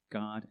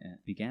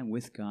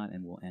with God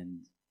and will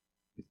end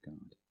with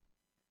God.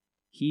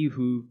 He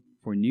who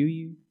foreknew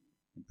you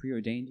and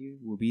preordained you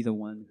will be the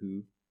one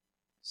who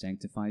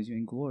sanctifies you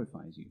and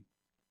glorifies you.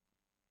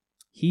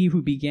 He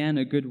who began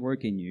a good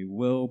work in you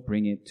will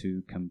bring it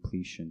to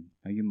completion.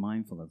 Are you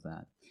mindful of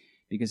that?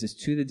 Because it's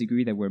to the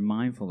degree that we're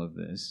mindful of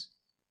this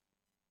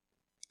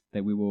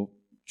that we will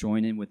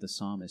join in with the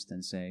psalmist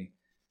and say,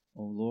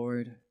 "O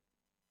Lord,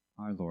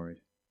 our Lord,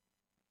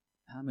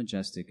 how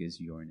majestic is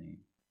your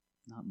name,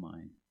 not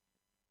mine,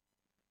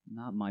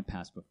 not my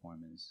past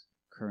performance,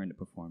 current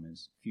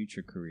performance,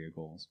 future career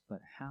goals,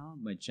 but how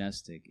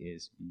majestic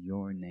is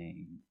your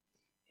name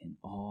in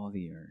all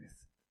the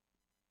earth.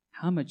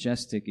 How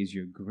majestic is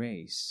your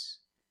grace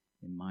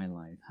in my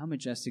life. How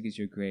majestic is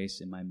your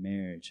grace in my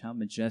marriage. How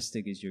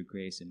majestic is your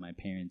grace in my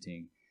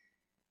parenting.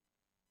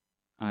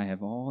 I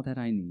have all that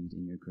I need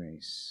in your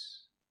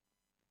grace."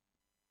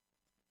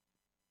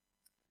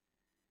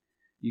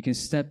 You can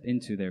step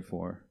into,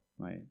 therefore,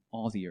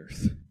 all the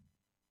earth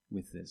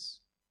with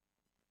this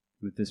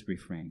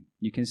refrain.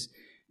 You can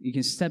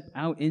step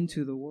out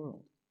into the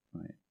world,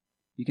 right?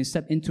 You can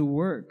step into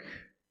work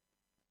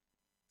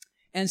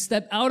and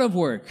step out of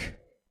work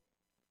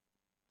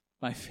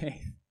by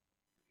faith.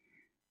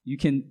 You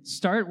can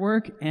start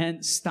work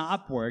and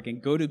stop work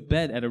and go to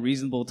bed at a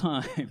reasonable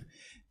time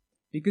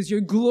because your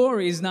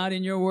glory is not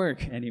in your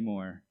work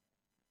anymore,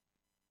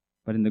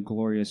 but in the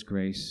glorious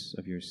grace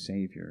of your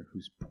Savior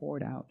who's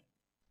poured out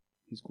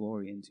his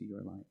glory into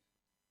your life.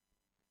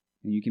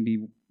 And you can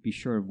be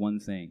sure of one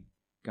thing: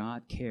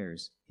 God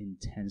cares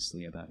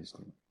intensely about his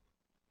glory.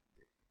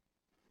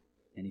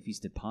 And if he's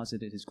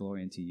deposited his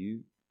glory into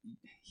you,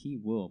 he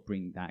will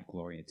bring that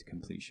glory into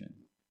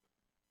completion.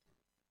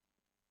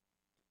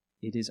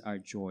 It is our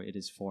joy, it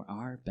is for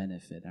our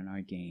benefit and our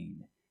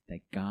gain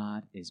that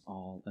God is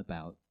all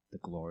about the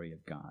glory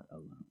of God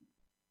alone.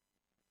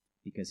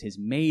 Because he's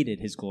made it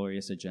his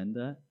glorious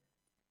agenda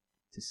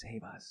to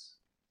save us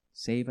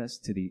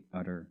to the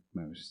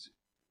uttermost.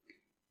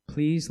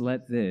 Please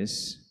let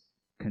this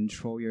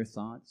control your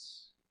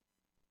thoughts.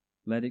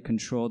 Let it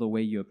control the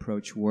way you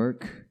approach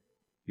work,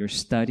 your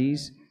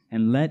studies,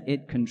 and let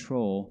it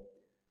control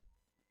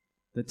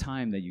the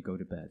time that you go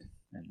to bed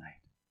at night.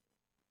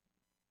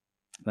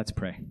 Let's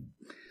pray.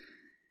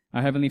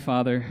 Our Heavenly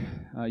Father,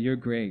 your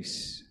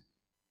grace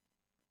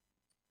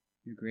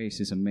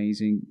is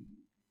amazing.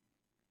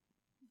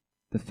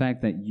 The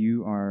fact that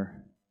you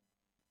are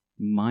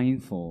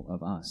mindful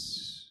of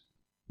us.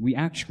 We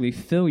actually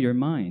fill your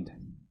mind.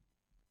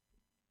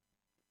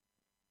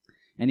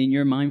 And in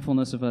your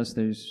mindfulness of us,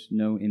 there's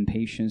no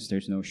impatience,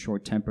 there's no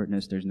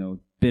short-temperedness, there's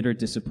no bitter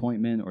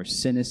disappointment or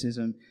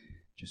cynicism,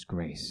 just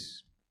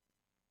grace.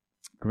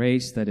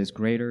 Grace that is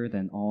greater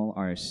than all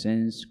our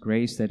sins,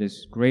 grace that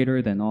is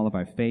greater than all of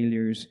our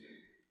failures,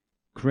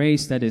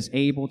 grace that is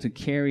able to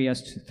carry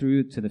us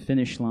through to the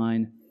finish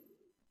line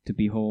to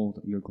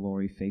behold your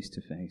glory face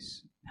to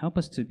face. Help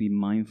us to be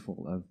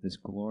mindful of this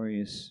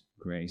glorious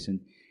grace.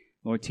 And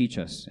Lord, teach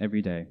us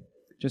every day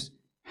just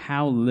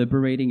how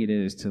liberating it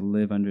is to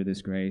live under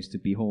this grace, to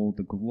behold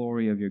the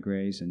glory of your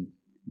grace. And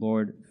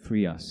Lord,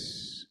 free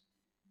us.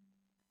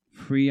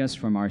 Free us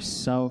from our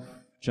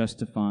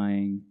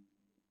self-justifying,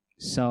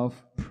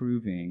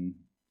 self-proving,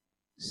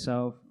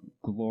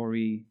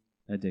 self-glory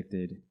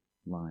addicted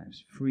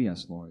lives. Free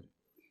us, Lord.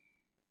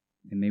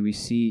 And may we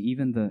see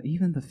even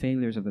the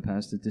failures of the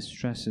past, the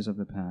distresses of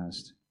the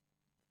past,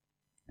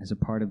 as a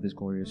part of this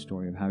glorious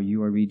story of how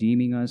you are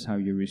redeeming us, how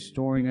you're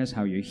restoring us,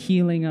 how you're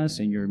healing us,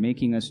 and you're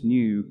making us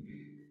new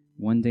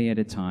one day at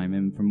a time.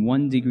 And from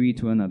one degree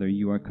to another,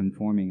 you are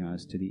conforming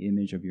us to the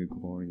image of your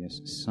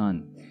glorious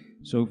Son.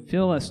 So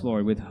fill us,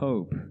 Lord, with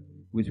hope,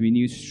 with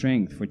renewed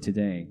strength for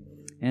today.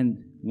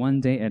 And one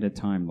day at a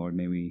time, Lord,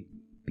 may we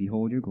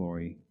behold your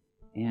glory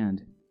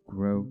and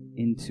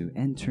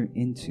enter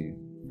into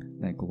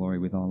that glory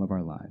with all of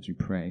our lives. We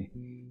pray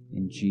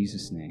in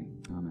Jesus'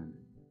 name. Amen.